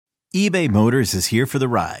eBay Motors is here for the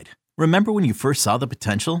ride. Remember when you first saw the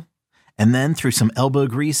potential? And then through some elbow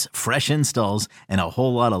grease, fresh installs, and a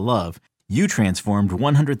whole lot of love, you transformed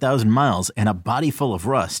 100,000 miles and a body full of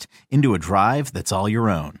rust into a drive that's all your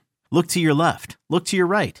own. Look to your left. Look to your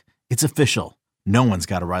right. It's official. No one's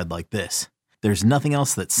got a ride like this. There's nothing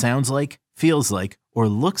else that sounds like, feels like, or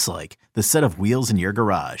looks like the set of wheels in your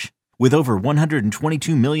garage. With over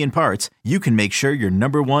 122 million parts, you can make sure your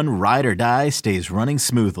number one ride or die stays running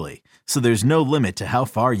smoothly. So there's no limit to how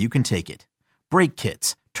far you can take it. Brake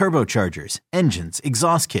kits, turbochargers, engines,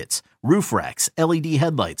 exhaust kits, roof racks, LED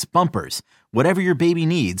headlights, bumpers, whatever your baby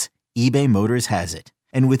needs, eBay Motors has it.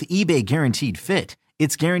 And with eBay Guaranteed Fit,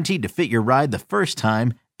 it's guaranteed to fit your ride the first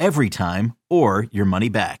time, every time, or your money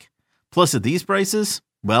back. Plus at these prices,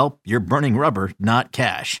 well, you're burning rubber, not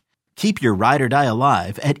cash. Keep your ride or die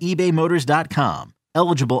alive at ebaymotors.com.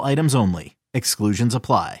 Eligible items only. Exclusions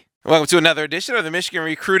apply. Welcome to another edition of the Michigan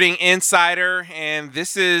Recruiting Insider, and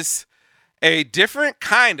this is a different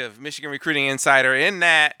kind of Michigan Recruiting Insider in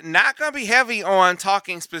that not going to be heavy on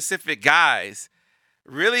talking specific guys.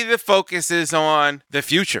 Really, the focus is on the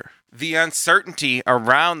future, the uncertainty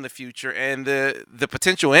around the future, and the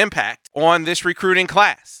potential impact on this recruiting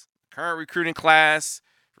class, current recruiting class,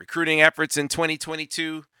 recruiting efforts in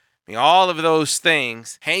 2022. I mean, all of those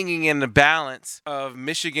things hanging in the balance of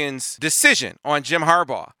Michigan's decision on Jim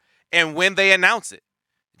Harbaugh and when they announce it.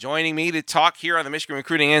 Joining me to talk here on the Michigan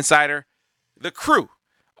Recruiting Insider, the crew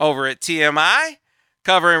over at TMI,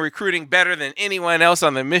 covering recruiting better than anyone else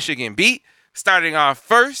on the Michigan beat. Starting off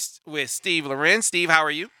first with Steve Loren. Steve, how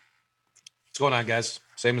are you? What's going on, guys?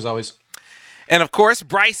 Same as always. And, of course,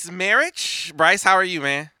 Bryce Marich. Bryce, how are you,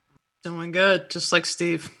 man? Doing good, just like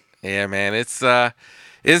Steve. Yeah, man, it's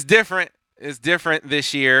different. It's different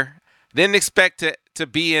this year. Didn't expect to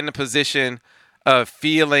be in a position of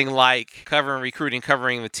feeling like covering recruiting,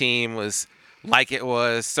 covering the team was like it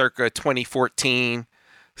was circa 2014,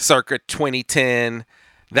 circa 2010.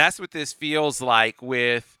 That's what this feels like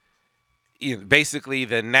with basically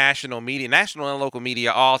the national media, national and local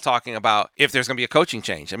media, all talking about if there's going to be a coaching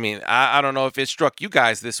change. I mean, I don't know if it struck you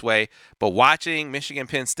guys this way, but watching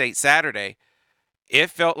Michigan-Penn State Saturday, it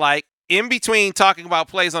felt like in between talking about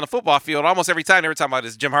plays on the football field, almost every time they were talking about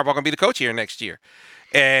is Jim Harbaugh going to be the coach here next year.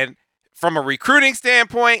 And from a recruiting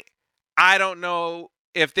standpoint, I don't know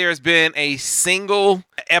if there's been a single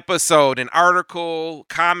episode, an article,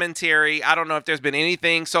 commentary. I don't know if there's been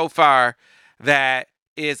anything so far that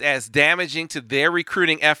is as damaging to their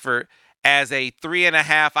recruiting effort as a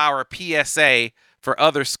 3.5-hour PSA for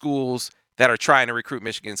other schools that are trying to recruit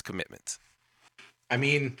Michigan's commitments. I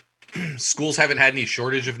mean, schools haven't had any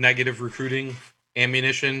shortage of negative recruiting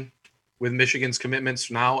ammunition with Michigan's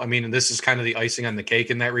commitments now. I mean, and this is kind of the icing on the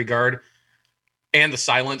cake in that regard. And the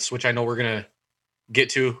silence, which I know we're going to get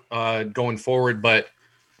to going forward. But,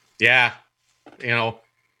 yeah,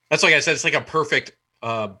 that's like I said, it's like a perfect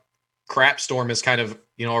crap storm has kind of,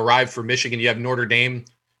 arrived for Michigan. You have Notre Dame,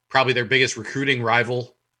 probably their biggest recruiting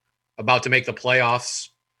rival, about to make the playoffs.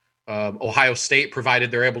 Ohio State,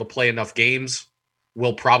 provided they're able to play enough games,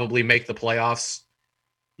 will probably make the playoffs.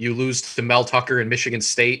 You lose to Mel Tucker in Michigan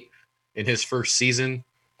State in his first season,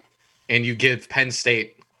 and you give Penn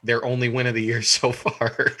State their only win of the year so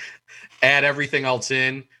far. Add everything else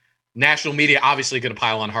in. National media obviously going to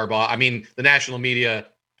pile on Harbaugh. I mean, the national media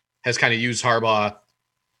has kind of used Harbaugh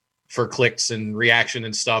for clicks and reaction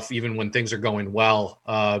and stuff, even when things are going well.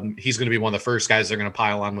 He's going to be one of the first guys they're going to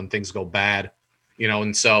pile on when things go bad,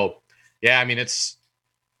 and so, yeah, I mean, it's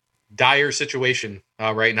dire situation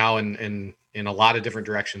right now in a lot of different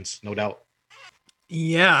directions, no doubt.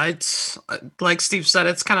 Yeah, it's like Steve said,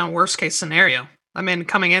 it's kind of worst case scenario. I mean,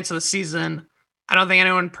 coming into the season, I don't think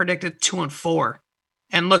anyone predicted 2-4.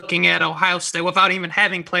 And looking at Ohio State, without even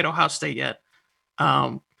having played Ohio State yet,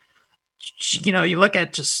 you look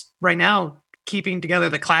at just right now keeping together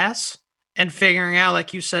the class and figuring out,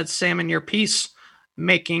 like you said, Sam, in your piece,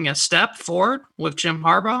 making a step forward with Jim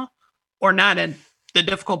Harbaugh or not. And the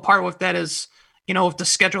difficult part with that is, with the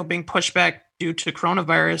schedule being pushed back due to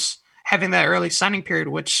coronavirus, having that early signing period,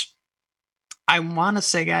 which I want to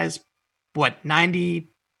say, guys, a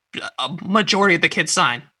majority of the kids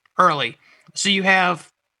sign early. So you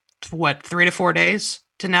have 3 to 4 days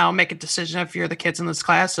to now make a decision if you're the kids in this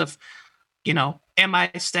class of, am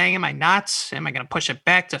I staying? Am I not? Am I going to push it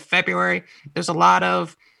back to February? There's a lot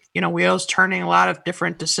of, wheels turning, a lot of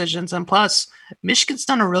different decisions. And plus, Michigan's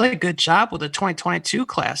done a really good job with the 2022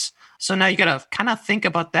 class. So now you got to kind of think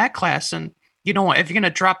about that class. And, if you're going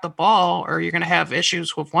to drop the ball or you're going to have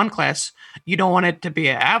issues with one class, you don't want it to be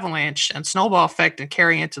an avalanche and snowball effect and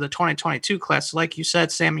carry into the 2022 class. Like you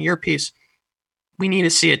said, Sam, in your piece, we need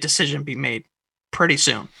to see a decision be made pretty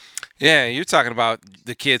soon. Yeah, you're talking about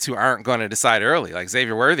the kids who aren't going to decide early. Like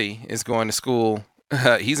Xavier Worthy is going to school.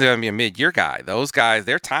 He's going to be a mid-year guy. Those guys,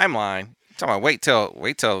 their timeline. I'm talking about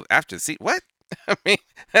wait till after the season. What? I mean,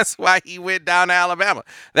 that's why he went down to Alabama.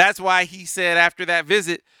 That's why he said after that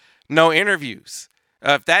visit, no interviews.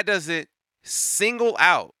 If that doesn't single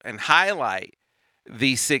out and highlight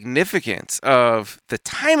the significance of the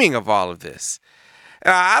timing of all of this,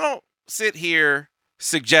 I don't sit here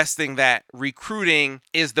suggesting that recruiting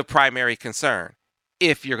is the primary concern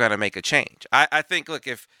if you're going to make a change. I think, look,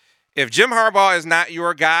 if Jim Harbaugh is not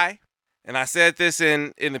your guy, and I said this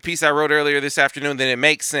in the piece I wrote earlier this afternoon, then it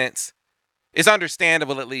makes sense. It's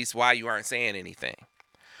understandable at least why you aren't saying anything.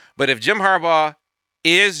 But if Jim Harbaugh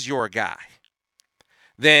is your guy,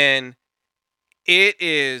 then it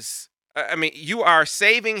is, I mean, you are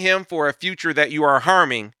saving him for a future that you are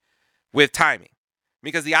harming with timing.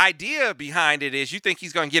 Because the idea behind it is you think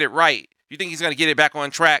he's going to get it right. You think he's going to get it back on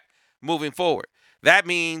track moving forward. That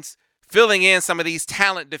means filling in some of these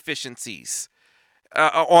talent deficiencies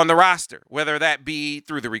on the roster, whether that be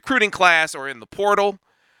through the recruiting class or in the portal.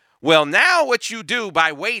 Well, now what you do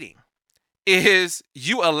by waiting is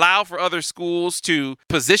you allow for other schools to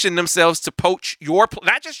position themselves to poach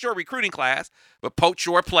not just your recruiting class, but poach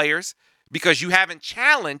your players because you haven't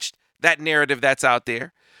challenged that narrative that's out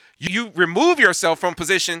there. You remove yourself from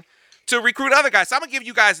position to recruit other guys. So I'm going to give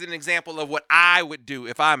you guys an example of what I would do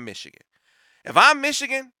if I'm Michigan. If I'm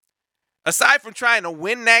Michigan, aside from trying to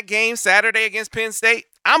win that game Saturday against Penn State,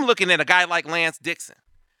 I'm looking at a guy like Lance Dixon.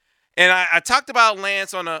 And I talked about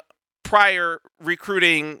Lance on a prior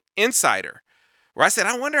recruiting insider where I said,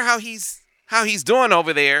 I wonder how he's doing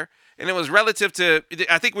over there. And it was relative to,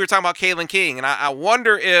 I think we were talking about Kalen King. And I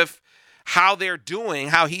wonder if how they're doing,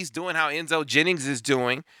 how he's doing, how Enzo Jennings is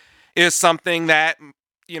doing is something that,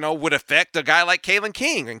 would affect a guy like Kalen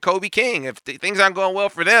King and Kobe King. If things aren't going well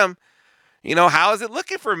for them, how is it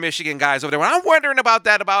looking for Michigan guys over there? Well, I'm wondering about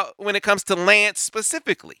that about when it comes to Lance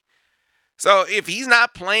specifically. So if he's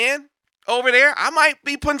not playing over there, I might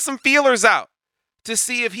be putting some feelers out to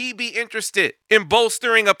see if he'd be interested in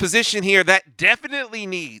bolstering a position here that definitely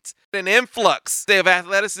needs an influx of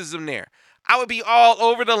athleticism there. I would be all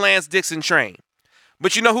over the Lance Dixon train.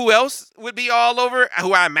 But you know who else would be all over,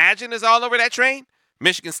 who I imagine is all over that train?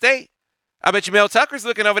 Michigan State. I bet you Mel Tucker's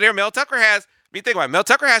looking over there. Mel Tucker has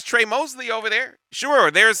Trey Mosley over there. Sure,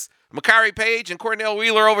 there's Makari Page and Cornell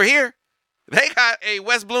Wheeler over here. They got a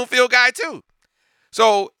West Bloomfield guy too.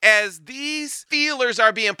 So as these feelers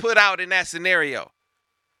are being put out in that scenario,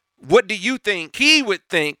 what do you think he would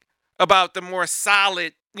think about the more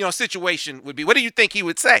solid, situation would be? What do you think he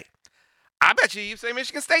would say? I bet you'd say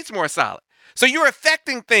Michigan State's more solid. So you're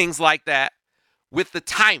affecting things like that with the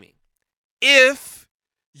timing. If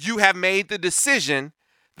you have made the decision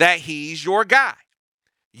that he's your guy,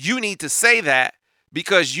 you need to say that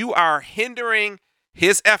because you are hindering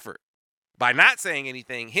his effort by not saying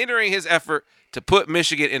anything, hindering his effort to put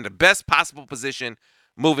Michigan in the best possible position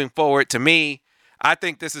moving forward. To me, I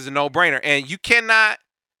think this is a no-brainer. And you cannot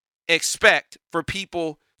expect for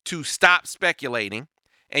people to stop speculating,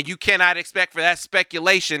 and you cannot expect for that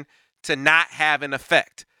speculation to not have an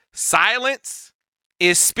effect. Silence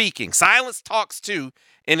is speaking. Silence talks too,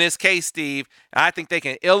 in this case, Steve. I think they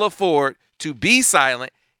can ill afford to be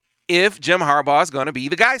silent if Jim Harbaugh is going to be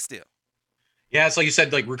the guy still. Yeah, it's like you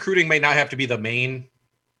said, like recruiting may not have to be the main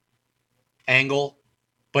angle,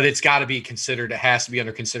 but it's got to be considered. It has to be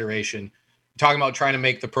under consideration. You're talking about trying to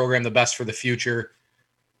make the program the best for the future.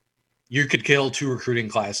 You could kill 2 recruiting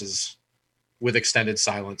classes with extended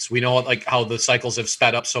silence. We know like how the cycles have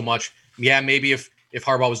sped up so much. Yeah, maybe if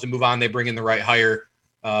Harbaugh was to move on, they bring in the right hire.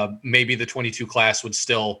 Maybe the 22 class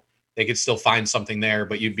they could still find something there,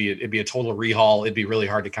 but it'd be a total rehaul. It'd be really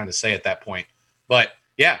hard to kind of say at that point. But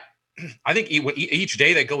yeah, I think each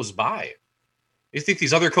day that goes by, you think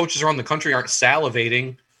these other coaches around the country aren't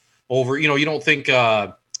salivating over, you don't think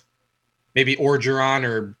maybe Orgeron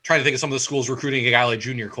or trying to think of some of the schools recruiting a guy like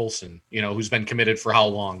Junior Colson, who's been committed for how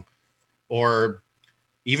long? Or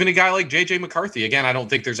even a guy like J.J. McCarthy. Again, I don't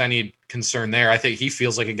think there's any concern there. I think he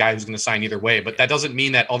feels like a guy who's going to sign either way. But that doesn't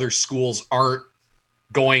mean that other schools aren't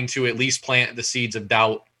going to at least plant the seeds of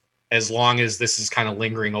doubt as long as this is kind of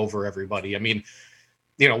lingering over everybody. I mean,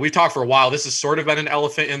 we've talked for a while. This has sort of been an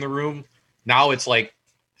elephant in the room. Now it's like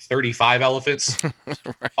 35 elephants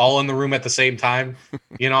Right. all in the room at the same time.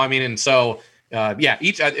 And so,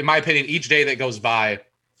 in my opinion, each day that goes by,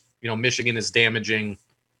 Michigan is damaging.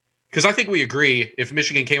 Because I think we agree, if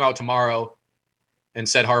Michigan came out tomorrow and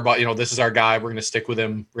said, Harbaugh, this is our guy, we're going to stick with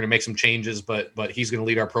him, we're going to make some changes, but he's going to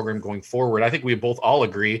lead our program going forward. I think we both all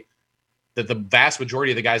agree that the vast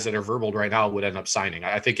majority of the guys that are verbal right now would end up signing.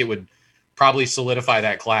 I think it would probably solidify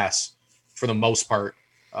that class for the most part,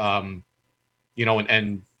 and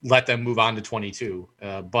let them move on to 22.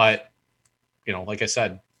 But, like I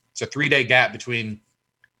said, it's a 3-day gap between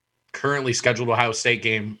currently scheduled Ohio State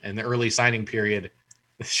game and the early signing period.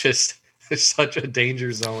 It's such a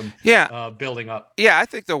danger zone building up. Yeah, I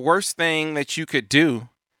think the worst thing that you could do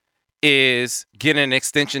is get an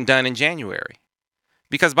extension done in January.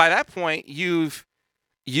 Because by that point, you've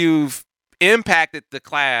impacted the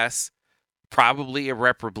class probably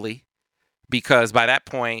irreparably, because by that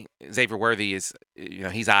point, Xavier Worthy is,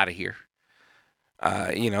 he's out of here.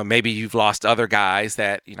 Maybe you've lost other guys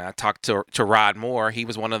that, I talked to Rod Moore. He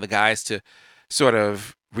was one of the guys to sort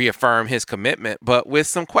of reaffirm his commitment, but with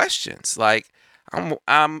some questions. Like,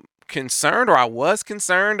 I'm concerned, or I was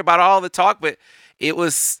concerned about all the talk, but it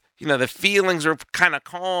was, the feelings were kind of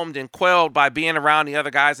calmed and quelled by being around the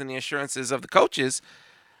other guys and the assurances of the coaches.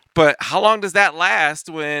 But how long does that last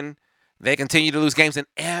when they continue to lose games and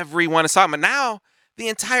everyone is talking? But now the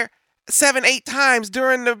entire 7-8 times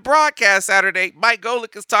during the broadcast Saturday, Mike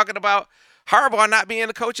Golick is talking about Harbaugh not being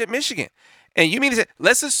the coach at Michigan. And you mean to say,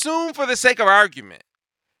 let's assume for the sake of argument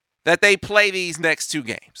that they play these next 2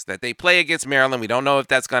 games, that they play against Maryland. We don't know if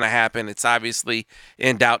that's going to happen. It's obviously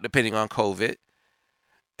in doubt depending on COVID.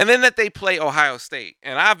 And then that they play Ohio State.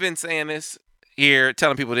 And I've been saying this here,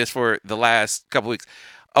 telling people this for the last couple weeks.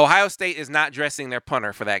 Ohio State is not dressing their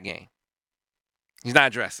punter for that game. He's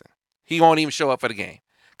not dressing. He won't even show up for the game.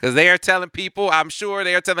 Because they are telling people, I'm sure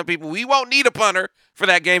they are telling people, we won't need a punter for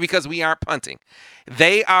that game because we aren't punting.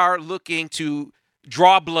 They are looking to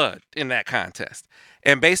draw blood in that contest.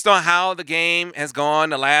 And based on how the game has gone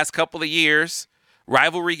the last couple of years,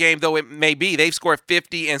 rivalry game though it may be, they've scored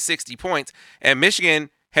 50 and 60 points. And Michigan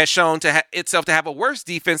has shown itself to have a worse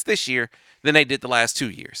defense this year than they did the last 2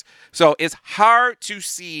 years. So it's hard to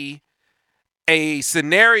see a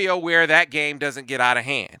scenario where that game doesn't get out of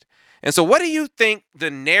hand. And so what do you think the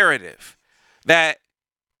narrative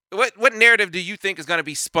what narrative do you think is going to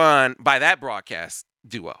be spun by that broadcast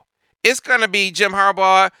duo? It's going to be Jim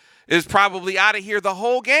Harbaugh is probably out of here the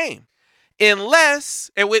whole game. Unless,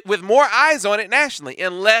 and with more eyes on it nationally,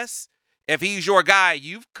 unless if he's your guy,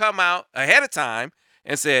 you've come out ahead of time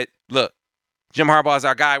and said, look, Jim Harbaugh is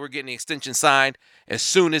our guy. We're getting the extension signed as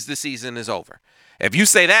soon as the season is over. If you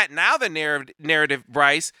say that, now the narrative,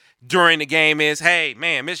 Bryce, during the game is, hey,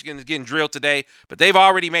 man, Michigan is getting drilled today, but they've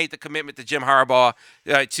already made the commitment to Jim Harbaugh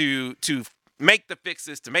to make the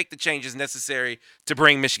fixes, to make the changes necessary to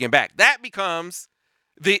bring Michigan back. That becomes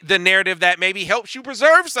the narrative that maybe helps you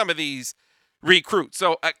preserve some of these recruits.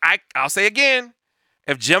 So I'll say again,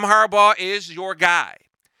 if Jim Harbaugh is your guy,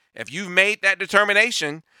 if you've made that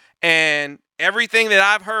determination, and everything that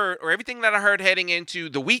I heard heading into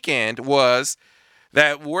the weekend was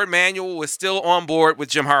that Ward Manuel was still on board with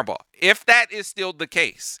Jim Harbaugh. If that is still the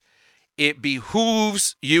case, it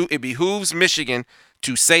behooves Michigan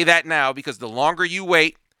to say that now, because the longer you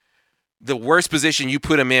wait, the worse position you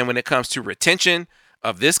put them in when it comes to retention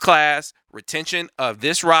of this class, retention of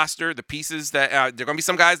this roster, the pieces that there are going to be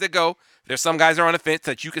some guys that go. There's some guys that are on the fence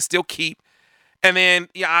that you can still keep. And then,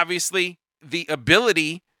 obviously, the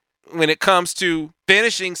ability when it comes to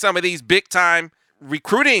finishing some of these big-time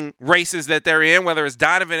recruiting races that they're in, whether it's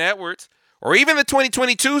Donovan Edwards or even the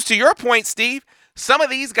 2022s, to your point, Steve, some of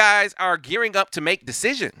these guys are gearing up to make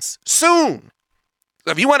decisions soon.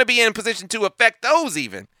 So if you want to be in a position to affect those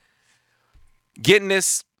even, getting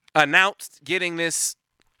this announced, getting this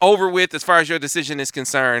over with as far as your decision is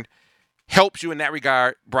concerned, helps you in that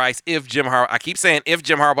regard, Bryce, I keep saying if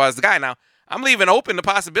Jim Harbaugh is the guy. Now, I'm leaving open the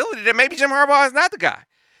possibility that maybe Jim Harbaugh is not the guy.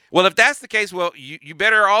 Well, if that's the case, you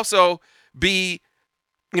better also be,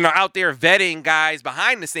 out there vetting guys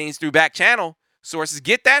behind the scenes through back channel sources.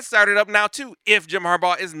 Get that started up now, too, if Jim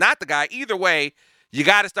Harbaugh is not the guy. Either way, you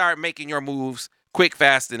got to start making your moves quick,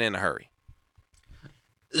 fast, and in a hurry.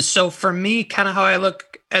 So for me, kind of how I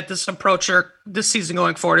look at this approach or this season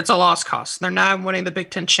going forward, it's a lost cause. They're not winning the Big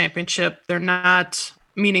Ten championship. They're not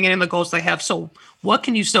meeting any of the goals they have. So what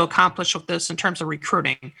can you still accomplish with this in terms of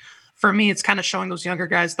recruiting? For me, it's kind of showing those younger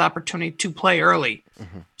guys the opportunity to play early.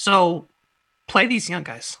 Mm-hmm. So play these young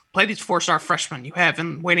guys. Play these 4-star freshmen you have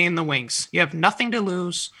waiting in the wings. You have nothing to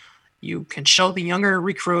lose. You can show the younger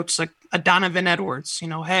recruits like a Donovan Edwards,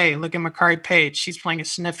 hey, look at Makari Page. He's playing a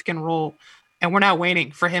significant role. And we're not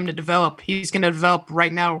waiting for him to develop. He's going to develop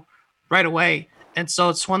right now, right away. And so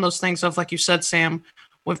it's one of those things of, like you said, Sam,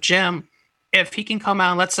 with Jim, if he can come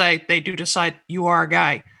out and let's say they do decide you are a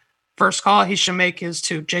guy, first call he should make is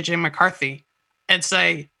to JJ McCarthy and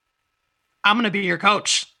say, I'm going to be your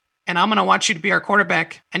coach. and I'm going to want you to be our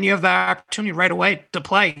quarterback, and you have the opportunity right away to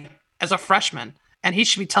play as a freshman. And he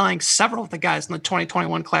should be telling several of the guys in the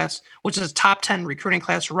 2021 class, which is a top 10 recruiting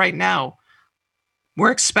class right now,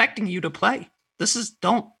 we're expecting you to play. This is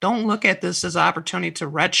don't look at this as an opportunity to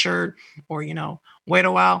redshirt or, wait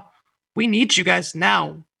a while. We need you guys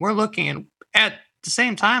now. We're looking, and at the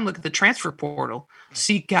same time, look at the transfer portal.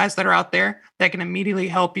 See guys that are out there that can immediately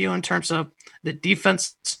help you in terms of the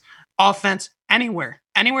defense, offense, anywhere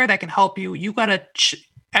that can help you. You got to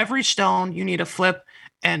every stone you need to flip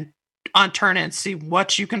and turn it and see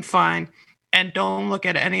what you can find, and don't look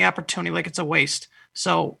at any opportunity like it's a waste.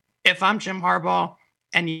 So if I'm Jim Harbaugh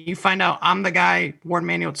and you find out I'm the guy, Ward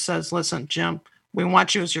Manuel says, listen, Jim, we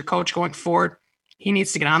want you as your coach going forward. He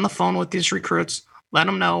needs to get on the phone with these recruits, let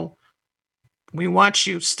them know we want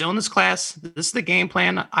you still in this class. This is the game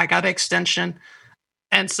plan. I got an extension,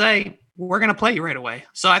 and say, we're going to play you right away.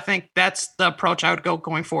 So I think that's the approach I would go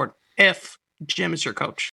going forward if Jim is your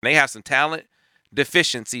coach. They have some talent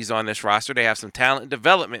deficiencies on this roster. They have some talent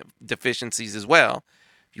development deficiencies as well.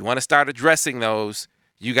 If you want to start addressing those,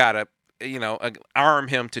 you got to, arm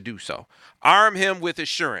him to do so. Arm him with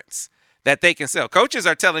assurance that they can sell. Coaches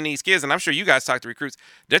are telling these kids, and I'm sure you guys talk to recruits,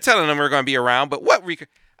 they're telling them we're going to be around, but what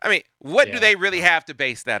do they really have to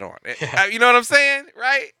base that on? You know what I'm saying?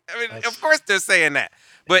 Right? Of course they're saying that.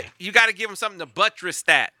 But you got to give them something to buttress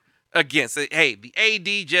that against. Hey, the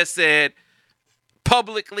AD just said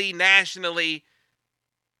publicly, nationally,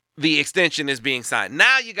 the extension is being signed.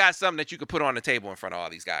 Now you got something that you could put on the table in front of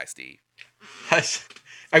all these guys, Steve.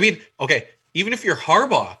 Okay, even if you're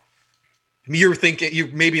Harbaugh, you're thinking, you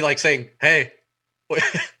maybe like saying, hey, am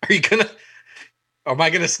I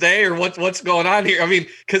going to stay, or what's going on here?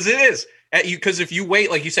 Because it is. Because if you wait,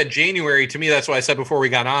 like you said, January, to me, that's what I said before we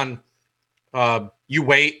got on, you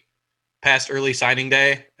wait past early signing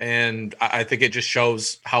day, and I think it just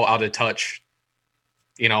shows how out of touch,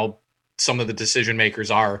 some of the decision makers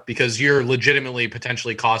are, because you're legitimately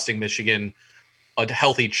potentially costing Michigan a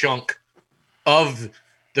healthy chunk of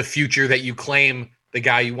the future that you claim the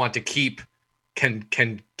guy you want to keep can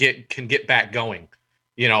get back going,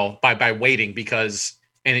 by waiting, because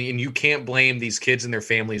and you can't blame these kids and their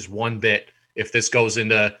families one bit if this goes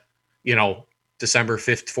into, December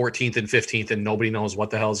 5th, 14th and 15th, and nobody knows what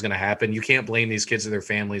the hell is going to happen. You can't blame these kids and their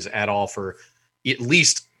families at all for at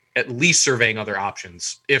least surveying other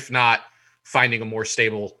options, if not finding a more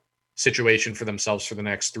stable situation for themselves for the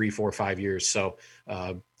next 3, 4, 5 years. So,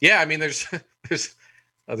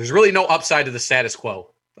 there's really no upside to the status quo,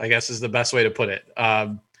 I guess is the best way to put it.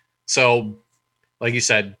 So, like you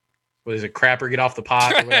said, what is it, crap or get off the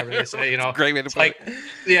pot or whatever they say, Great way to put it.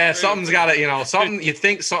 Yeah, something's got to,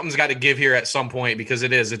 something's got to give here at some point, because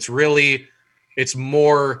it's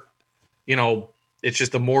more, it's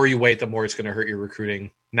just the more you wait, the more it's going to hurt your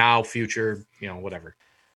recruiting now, future, whatever.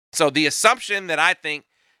 So the assumption that I think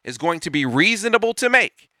is going to be reasonable to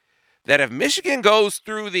make, that if Michigan goes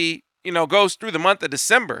through the month of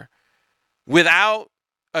December without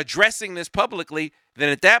addressing this publicly, then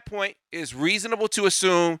at that point it's reasonable to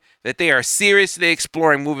assume that they are seriously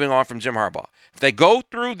exploring moving on from Jim Harbaugh. If they go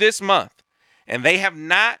through this month and they have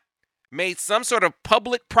not made some sort of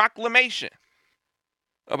public proclamation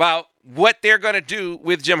about what they're going to do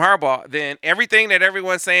with Jim Harbaugh, then everything that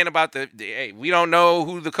everyone's saying about hey, we don't know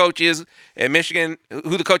who the coach is at Michigan,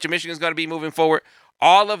 who the coach of Michigan is going to be moving forward,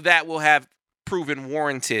 all of that will have proven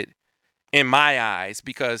warranted in my eyes,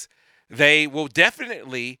 because they will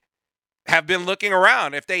definitely have been looking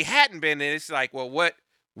around. If they hadn't been, it's like, well, what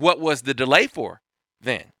was the delay for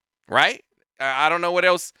then, right? I don't know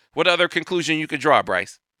what other conclusion you could draw,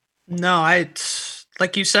 Bryce. No,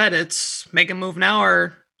 like you said, it's make a move now,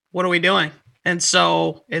 or what are we doing? And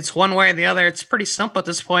so it's one way or the other. It's pretty simple at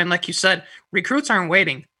this point. Like you said, recruits aren't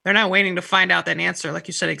waiting. They're not waiting to find out that answer. Like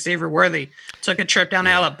you said, Xavier Worthy took a trip down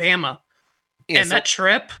to Alabama. Yeah, that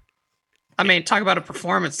trip, talk about a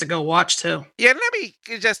performance to go watch too. Yeah, let me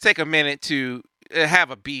just take a minute to have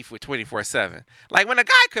a beef with 24/7. Like, when a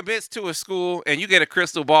guy commits to a school and you get a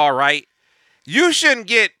crystal ball right, you shouldn't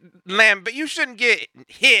get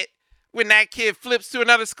hit when that kid flips to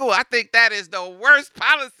another school. I think that is the worst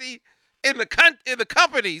policy in the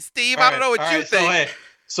company, Steve. I don't know what you think.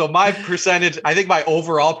 So my percentage, I think my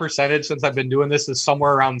overall percentage since I've been doing this is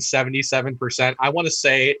somewhere around 77%. I want to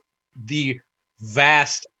say the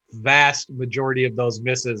vast majority of those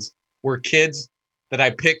misses were kids that I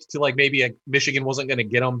picked to, like, maybe Michigan wasn't going to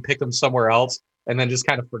get them, pick them somewhere else, and then just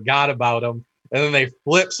kind of forgot about them. And then they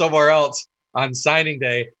flip somewhere else on signing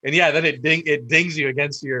day. And yeah, then it dings you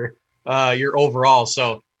against your overall.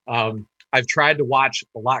 So I've tried to watch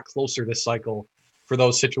a lot closer this cycle for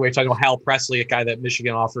those situations. I know Hal Presley, a guy that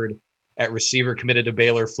Michigan offered at receiver, committed to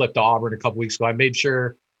Baylor, flipped to Auburn a couple weeks ago. I made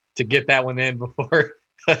sure to get that one in before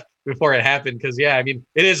before it happened, because I mean,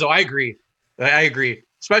 it is. So I agree.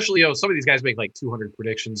 Especially some of these guys make like 200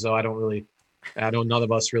 predictions, so I know none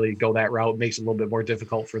of us really go that route. It makes it a little bit more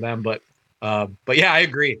difficult for them, but yeah, I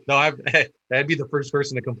agree. No, I'd be the first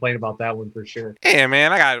person to complain about that one for sure. Yeah,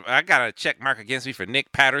 man, I got a check mark against me for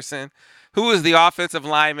Nick Patterson, who was the offensive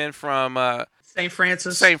lineman from St.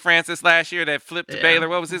 Francis. St. Francis last year that flipped to Baylor.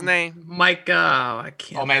 What was his name? Mike. I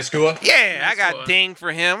can't. Maskua? Yeah, I got dinged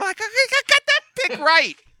for him. Like, I got that pick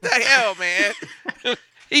right. The hell, man.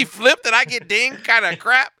 He flipped and I get dinged, kind of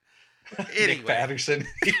crap. Anyway. Nick Patterson.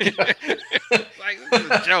 Like, this is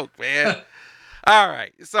a joke, man. All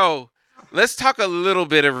right, so let's talk a little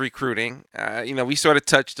bit of recruiting. We sort of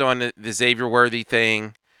touched on the Xavier Worthy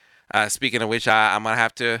thing. Speaking of which, I'm going to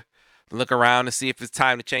have to look around to see if it's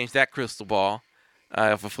time to change that crystal ball,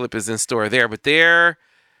 if a flip is in store there. But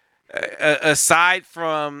aside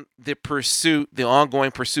from the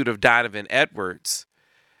ongoing pursuit of Donovan Edwards,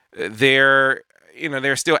 they're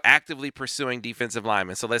still actively pursuing defensive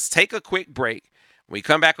linemen. So let's take a quick break. When we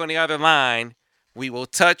come back on the other line, we will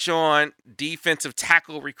touch on defensive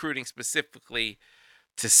tackle recruiting specifically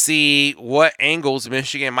to see what angles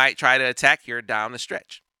Michigan might try to attack here down the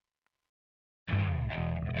stretch.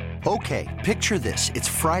 Okay, picture this. It's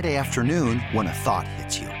Friday afternoon when a thought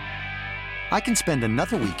hits you. I can spend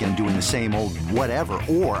another weekend doing the same old whatever,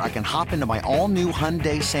 or I can hop into my all-new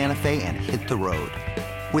Hyundai Santa Fe and hit the road.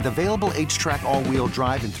 With available H-Track all-wheel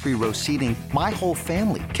drive and 3-row seating, my whole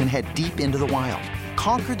family can head deep into the wild.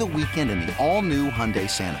 Conquer the weekend in the all-new Hyundai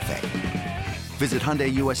Santa Fe. Visit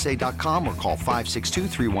HyundaiUSA.com or call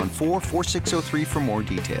 562-314-4603 for more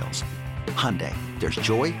details. Hyundai, there's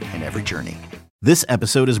joy in every journey. This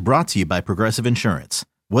episode is brought to you by Progressive Insurance.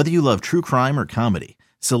 Whether you love true crime or comedy,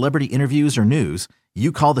 celebrity interviews or news,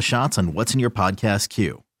 you call the shots on what's in your podcast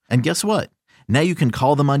queue. And guess what? Now you can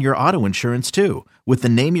call them on your auto insurance too with the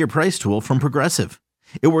Name Your Price tool from Progressive.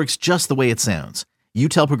 It works just the way it sounds. You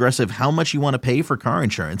tell Progressive how much you want to pay for car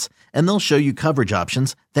insurance, and they'll show you coverage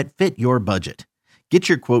options that fit your budget. Get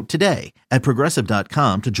your quote today at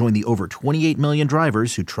Progressive.com to join the over 28 million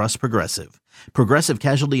drivers who trust Progressive. Progressive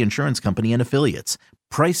Casualty Insurance Company and Affiliates.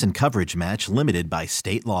 Price and coverage match limited by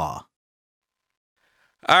state law.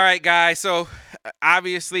 All right, guys. So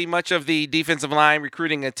obviously much of the defensive line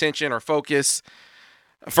recruiting attention or focus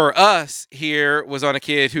for us here was on a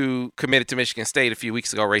kid who committed to Michigan State a few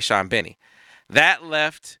weeks ago, Rayshawn Benny. That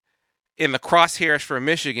left in the crosshairs for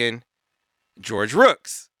Michigan, George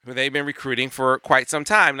Rooks, who they've been recruiting for quite some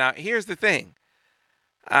time. Now, here's the thing.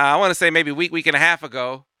 I want to say maybe a week and a half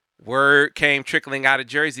ago, word came trickling out of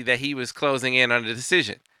Jersey that he was closing in on the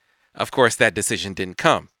decision. Of course, that decision didn't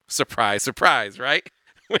come. Surprise, surprise, right?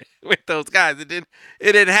 with those guys. It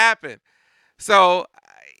didn't happen. So,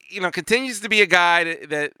 continues to be a guy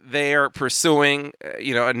that they are pursuing.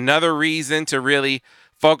 Another reason to really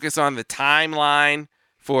focus on the timeline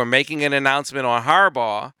for making an announcement on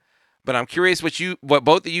Harbaugh. But I'm curious what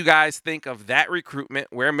both of you guys think of that recruitment,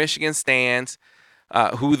 where Michigan stands,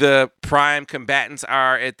 who the prime combatants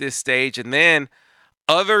are at this stage, and then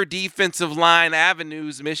other defensive line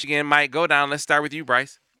avenues Michigan might go down. Let's start with you,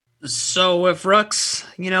 Bryce. So with Rooks,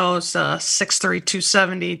 it's a 6'3",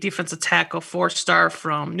 270 defensive tackle, 4-star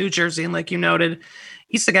from New Jersey. And like you noted,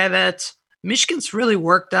 he's the guy that Michigan's really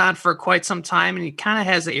worked on for quite some time. And he kind of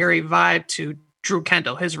has the eerie vibe to Drew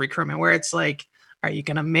Kendall, his recruitment, where it's like, are you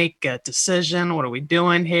going to make a decision? What are we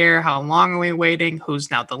doing here? How long are we waiting?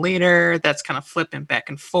 Who's now the leader? That's kind of flipping back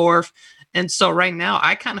and forth. And so right now,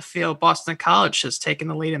 I kind of feel Boston College has taken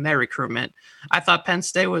the lead in their recruitment. I thought Penn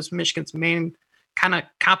State was Michigan's main kind of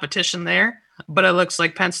competition there, but it looks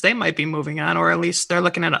like Penn State might be moving on, or at least they're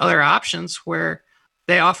looking at other options where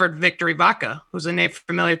they offered Victor Ibaka, who's a name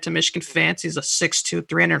familiar to Michigan fans. He's a 6'2",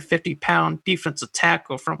 350-pound defensive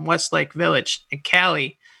tackle from Westlake Village in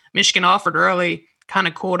Cali. Michigan offered early, kind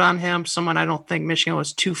of cooled on him, someone I don't think Michigan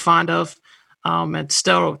was too fond of. And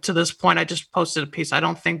still to this point, I just posted a piece. I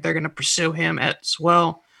don't think they're going to pursue him as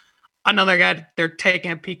well. Another guy they're taking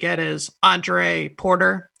a peek at is Andre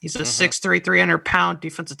Porter. He's a 6'3", 300-pound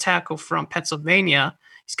defensive tackle from Pennsylvania.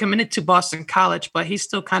 He's committed to Boston College, but he's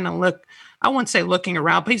still kind of I wouldn't say looking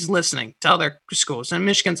around, but he's listening to other schools. And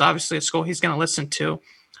Michigan's obviously a school he's going to listen to.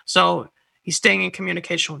 So he's staying in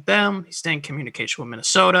communication with them. He's staying in communication with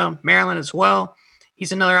Minnesota, Maryland as well.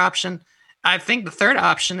 He's another option. I think the third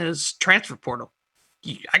option is transfer portal.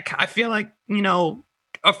 I feel like,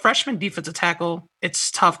 a freshman defensive tackle,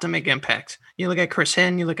 it's tough to make impact. You look at Chris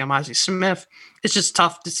Hinn, you look at Mozzie Smith. It's just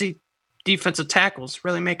tough to see defensive tackles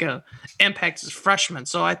really make an impact as freshmen.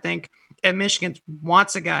 So I think if Michigan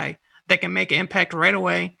wants a guy that can make an impact right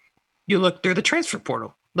away, you look through the transfer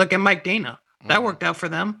portal. Look at Mike Dana. That worked out for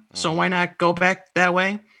them. So why not go back that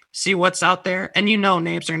way, see what's out there? And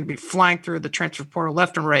names are going to be flying through the transfer portal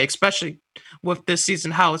left and right, especially with this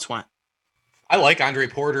season, how it's went. I like Andre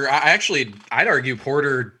Porter. I'd argue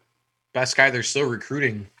Porter, best guy they're still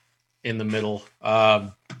recruiting in the middle.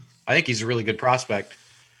 I think he's a really good prospect.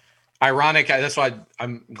 Ironic. That's why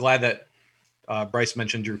I'm glad that Bryce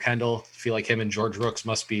mentioned Drew Kendall. I feel like him and George Rooks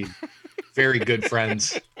must be very good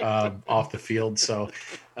friends off the field. So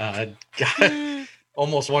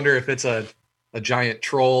almost wonder if it's a giant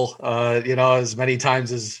troll, as many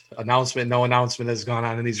times as no announcement has gone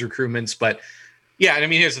on in these recruitments. But yeah, and I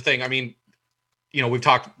mean, here's the thing. I mean, we've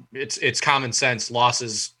talked, it's common sense.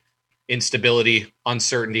 Losses, instability,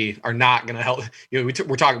 uncertainty are not going to help.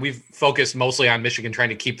 We've focused mostly on Michigan trying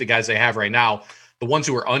to keep the guys they have right now. The ones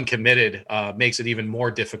who are uncommitted makes it even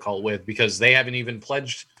more difficult because they haven't even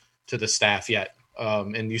pledged to the staff yet.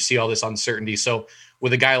 And you see all this uncertainty. So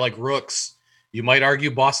with a guy like Rooks, you might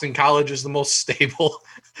argue Boston College is the most stable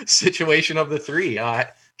situation of the three.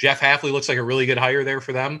 Jeff Hafley looks like a really good hire there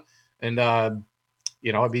for them. And,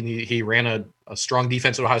 he ran a strong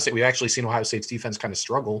defense at Ohio State. We've actually seen Ohio State's defense kind of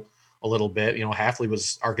struggle a little bit. Hafley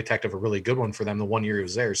was architect of a really good one for them the 1 year he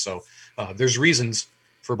was there. So there's reasons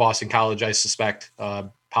for Boston College, I suspect,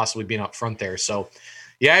 possibly being up front there. So,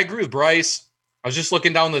 yeah, I agree with Bryce. I was just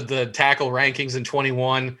looking down the tackle rankings in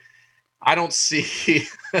 21. I don't see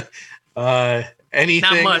anything.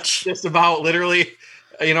 Not much. Just about literally.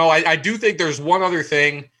 I do think there's one other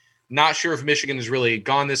thing. Not sure if Michigan has really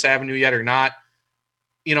gone this avenue yet or not.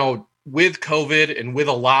 With COVID and with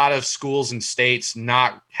a lot of schools and states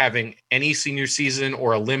not having any senior season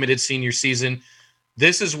or a limited senior season,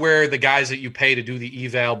 this is where the guys that you pay to do the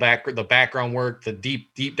the background work, the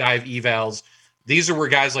deep dive evals, these are where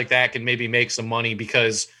guys like that can maybe make some money,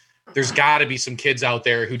 because there's got to be some kids out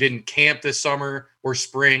there who didn't camp this summer or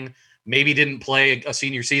spring, maybe didn't play a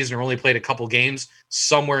senior season or only played a couple games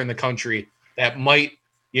somewhere in the country that might,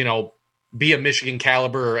 be a Michigan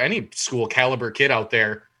caliber or any school caliber kid out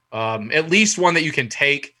there. At least one that you can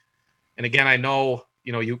take. And again, I know,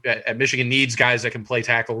 you at Michigan needs guys that can play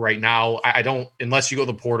tackle right now. I don't, unless you go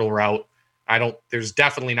the portal route, there's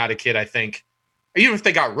definitely not a kid, I think, even if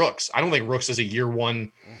they got Rooks. I don't think Rooks is a year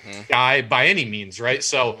one guy by any means. Right.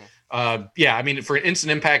 So, yeah, I mean, for an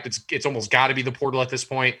instant impact, it's almost got to be the portal at this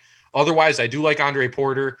point. Otherwise, I do like Andre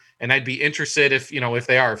Porter, and I'd be interested if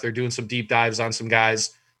they're doing some deep dives on some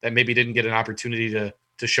guys that maybe didn't get an opportunity to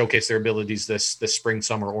showcase their abilities this spring,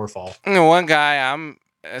 summer, or fall. One guy I'm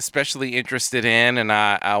especially interested in, and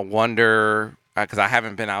I wonder, because I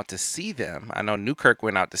haven't been out to see them. I know Newkirk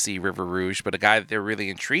went out to see River Rouge, but a guy that they're really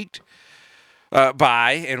intrigued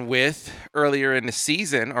by and with earlier in the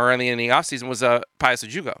season or early in the offseason was Pius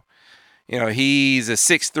Ojugo. He's a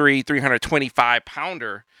 6'3",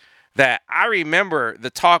 325-pounder that I remember the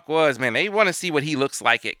talk was, man, they want to see what he looks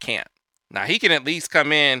like at camp. Now, he can at least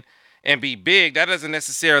come in and be big. That doesn't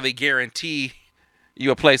necessarily guarantee you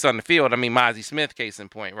a place on the field. I mean, Mozzie Smith, case in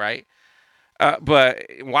point, right? But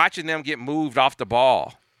watching them get moved off the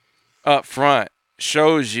ball up front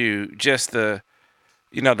shows you just the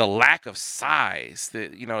lack of size,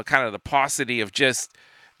 kind of the paucity of just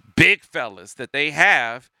big fellas that they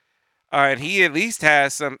have. And he at least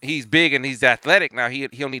has some. He's big and he's athletic. Now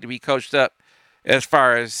he'll need to be coached up as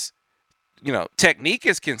far as technique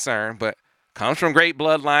is concerned, but comes from great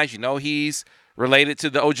bloodlines. He's related to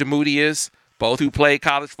the Ojemudias, both who played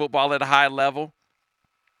college football at a high level.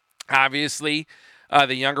 Obviously,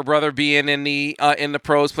 the younger brother being in the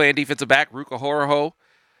pros playing defensive back, Ruka Horoho,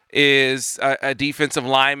 is a defensive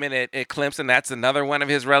lineman at Clemson. That's another one of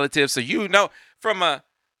his relatives. So from a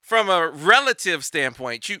relative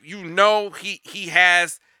standpoint, he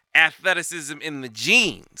has athleticism in the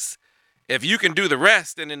genes. If you can do the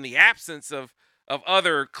rest, and in the absence of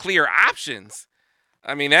other clear options,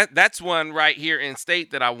 I mean, that's one right here in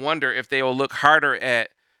state that I wonder if they will look harder at,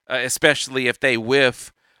 especially if they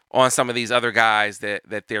whiff on some of these other guys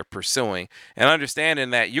that they're pursuing, and understanding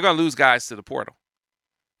that you're going to lose guys to the portal.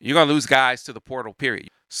 You're going to lose guys to the portal, period.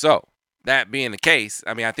 So that being the case,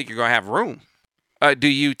 I mean, I think you're going to have room. Do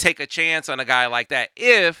you take a chance on a guy like that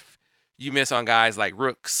if you miss on guys like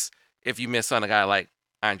Rooks, if you miss on a guy like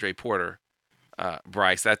Andre Porter,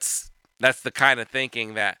 Bryce? That's the kind of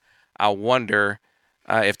thinking that I wonder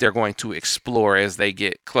if they're going to explore as they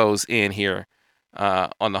get close in here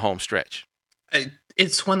on the home stretch.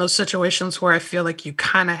 It's one of those situations where I feel like you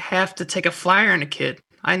kind of have to take a flyer on a kid.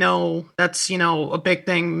 I know that's, a big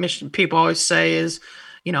thing people always say is,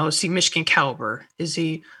 Is he Michigan caliber? Is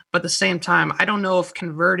he? But at the same time, I don't know if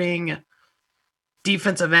converting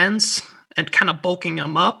defensive ends and kind of bulking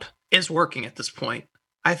them up is working at this point.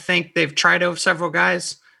 I think they've tried out several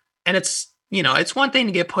guys, and it's one thing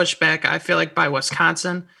to get pushed back, I feel like, by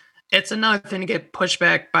Wisconsin. It's another thing to get pushed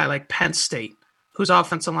back by like Penn State, whose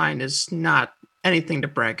offensive line is not anything to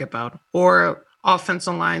brag about, or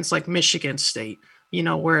offensive lines like Michigan State,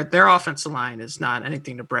 where their offensive line is not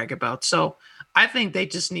anything to brag about. So I think they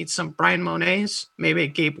just need some Brian Monets, maybe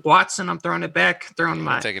Gabe Watson. I'm throwing it back,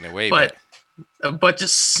 taking it way but back. But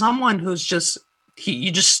just someone who's just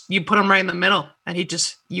you put him right in the middle, and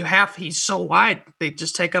he's so wide. They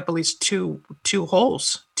just take up at least two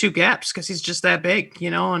holes, two gaps, because he's just that big,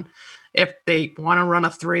 And if they want to run a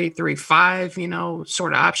 3-3-5,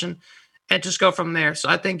 sort of option, and just go from there. So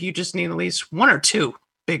I think you just need at least one or two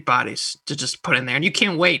big bodies to just put in there, and you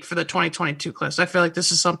can't wait for the 2022 class. I feel like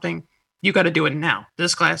this is something you got to do it now.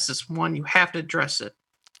 This class is one you have to address it.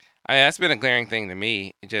 That's been a glaring thing to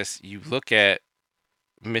me. Just you look at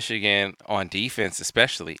Michigan on defense,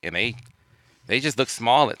 especially, and they just look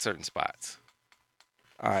small at certain spots,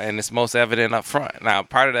 and it's most evident up front. Now,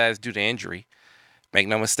 part of that is due to injury. Make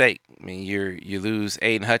no mistake. I mean, you lose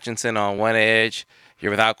Aiden Hutchinson on one edge.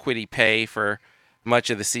 You're without Kwity Paye for much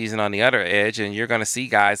of the season on the other edge, and you're going to see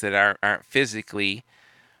guys that aren't physically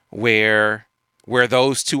where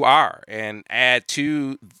those two are. And add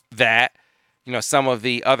to that, some of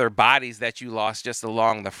the other bodies that you lost just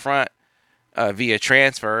along the front via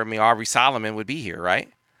transfer. I mean, Aubrey Solomon would be here, right?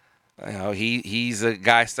 He's a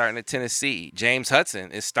guy starting at Tennessee. James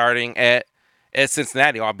Hudson is starting at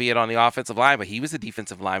Cincinnati, albeit on the offensive line, but he was a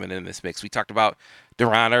defensive lineman in this mix. We talked about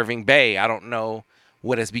Deron Irving Bay. I don't know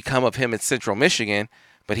what has become of him at Central Michigan,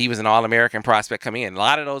 but he was an All-American prospect coming in. A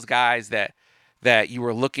lot of those guys that you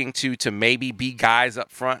were looking to maybe be guys up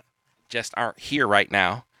front just aren't here right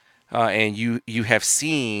now. And you have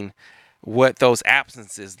seen what those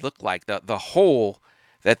absences look like, the hole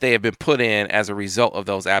that they have been put in as a result of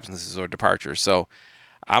those absences or departures. So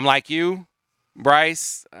I'm like you,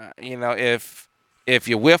 Bryce. If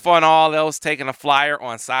you whiff on all else, taking a flyer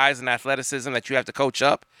on size and athleticism that you have to coach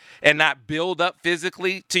up and not build up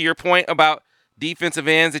physically, to your point about defensive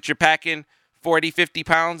ends that you're packing 40, 50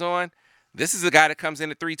 pounds on, this is a guy that comes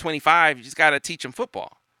in at 325. You just got to teach him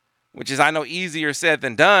football, which is, I know, easier said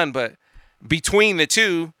than done. But between the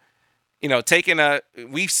two,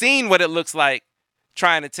 we've seen what it looks like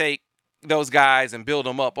trying to take those guys and build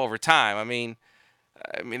them up over time. I mean,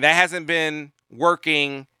 that hasn't been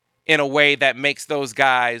working in a way that makes those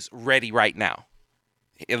guys ready right now.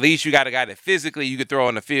 At least you got a guy that physically you could throw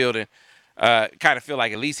on the field and kind of feel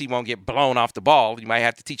like at least he won't get blown off the ball. You might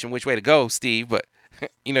have to teach him which way to go, Steve, but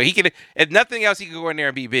he can, if nothing else, he can go in there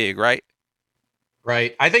and be big, right?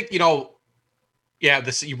 Right. I think, you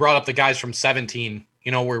brought up the guys from 17,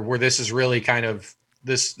 where this is really kind of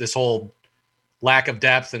this whole lack of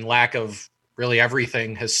depth and lack of really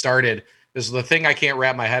everything has started. This is the thing I can't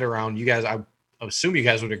wrap my head around. You guys, I assume you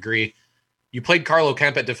guys would agree. You played Carlo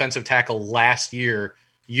Kemp at defensive tackle last year.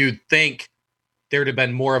 You'd think there'd have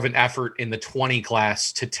been more of an effort in the 20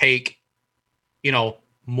 class to take,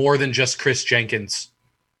 more than just Chris Jenkins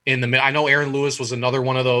in the mid. I know Aaron Lewis was another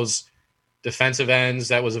one of those defensive ends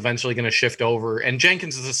that was eventually going to shift over, and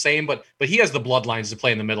Jenkins is the same, but he has the bloodlines to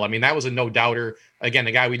play in the middle. I mean, that was a no doubter. Again,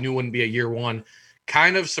 a guy we knew wouldn't be a year one.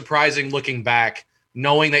 Kind of surprising looking back,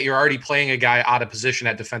 knowing that you're already playing a guy out of position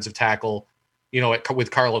at defensive tackle,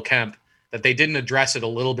 with Carlo Kemp, that they didn't address it a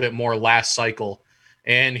little bit more last cycle.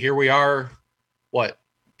 And here we are,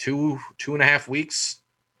 two and a half weeks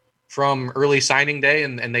from early signing day,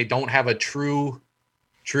 and they don't have a true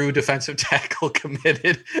defensive tackle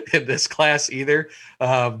committed in this class either.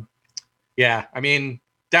 I mean,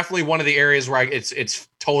 definitely one of the areas where it's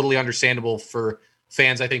totally understandable for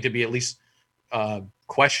fans, I think, to be at least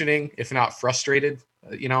questioning, if not frustrated,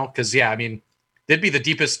 because I mean, it'd be the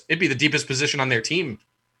deepest position on their team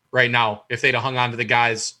right now if they'd have hung on to the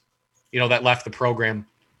guys, that left the program,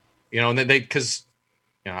 and because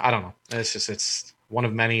I don't know, it's one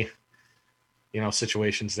of many,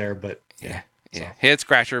 situations there, but yeah. Yeah, head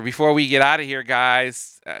scratcher. Before we get out of here,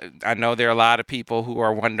 guys, I know there are a lot of people who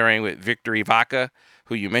are wondering with Victor Ibaka,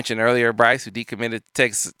 who you mentioned earlier, Bryce, who decommitted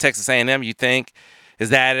to Texas A&M. You think, is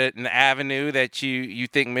that an avenue that you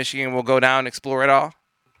think Michigan will go down and explore at all?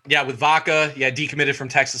 Yeah, with Vaca, decommitted from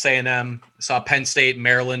Texas A&M. Saw Penn State,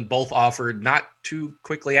 Maryland, both offered not too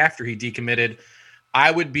quickly after he decommitted. I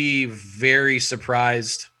would be very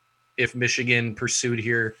surprised if Michigan pursued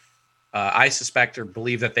here. I suspect or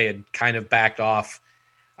believe that they had kind of backed off.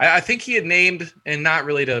 I think he had named, and not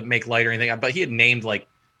really to make light or anything, but he had named like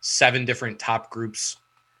 7 different top groups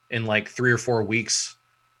in like 3 or 4 weeks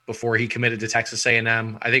before he committed to Texas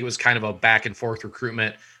A&M. I think it was kind of a back and forth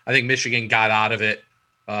recruitment. I think Michigan got out of it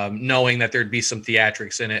knowing that there'd be some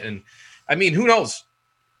theatrics in it. And I mean, who knows?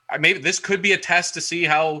 Maybe this could be a test to see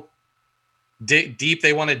how deep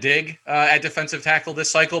they want to dig at defensive tackle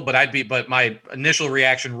this cycle. But my initial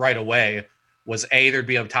reaction right away was A, there'd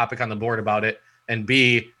be a topic on the board about it, and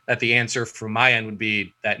B, that the answer from my end would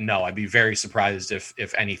be that no. I'd be very surprised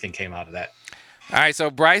if anything came out of that. All right,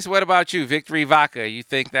 so Bryce, what about you? Victory Vaca, you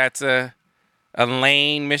think that's a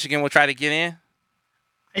lane Michigan will try to get in?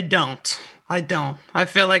 I don't. I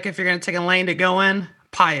feel like if you're going to take a lane to go in,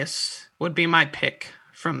 Pius would be my pick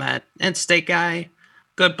from that in-state guy.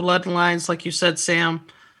 Good bloodlines, like you said, Sam.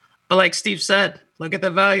 But like Steve said, look at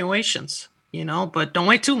the valuations, but don't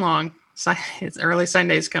wait too long. It's early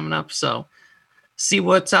Sundays coming up, so see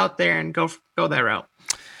what's out there and go that route.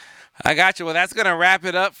 I got you. Well, that's going to wrap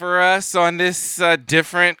it up for us on this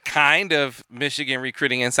different kind of Michigan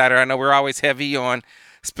Recruiting Insider. I know we're always heavy on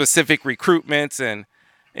specific recruitments and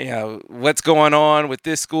what's going on with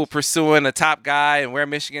this school pursuing a top guy and where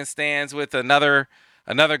Michigan stands with another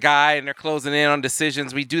guy, and they're closing in on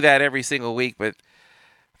decisions. We do that every single week, but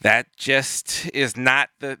that just is not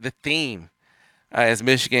the theme as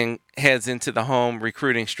Michigan heads into the home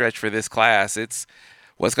recruiting stretch for this class. It's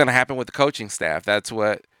what's going to happen with the coaching staff. That's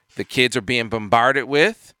what the kids are being bombarded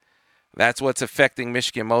with. That's what's affecting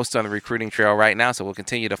Michigan most on the recruiting trail right now, so we'll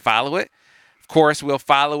continue to follow it. Of course, we'll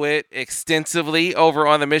follow it extensively over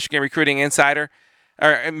on the Michigan Recruiting Insider,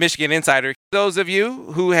 or Michigan Insider. Those of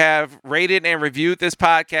you who have rated and reviewed this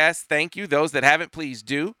podcast, thank you. Those that haven't, please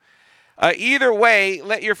do. Either way,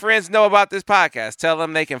 let your friends know about this podcast. Tell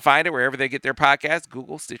them they can find it wherever they get their podcasts,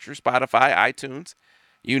 Google, Stitcher, Spotify, iTunes,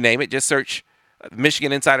 you name it. Just search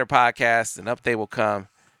Michigan Insider Podcast, and up they will come.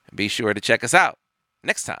 And be sure to check us out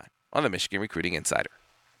next time on the Michigan Recruiting Insider.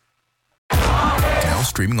 Now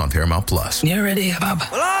streaming on Paramount Plus. You ready, Bob?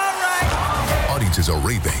 Well, all right. Audiences are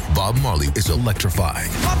raving. Bob Marley is electrifying.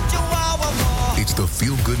 It's the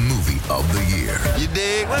feel-good movie of the year. You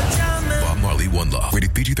dig? Bob Marley, One Love.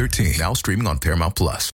 Rated PG-13. Now streaming on Paramount Plus.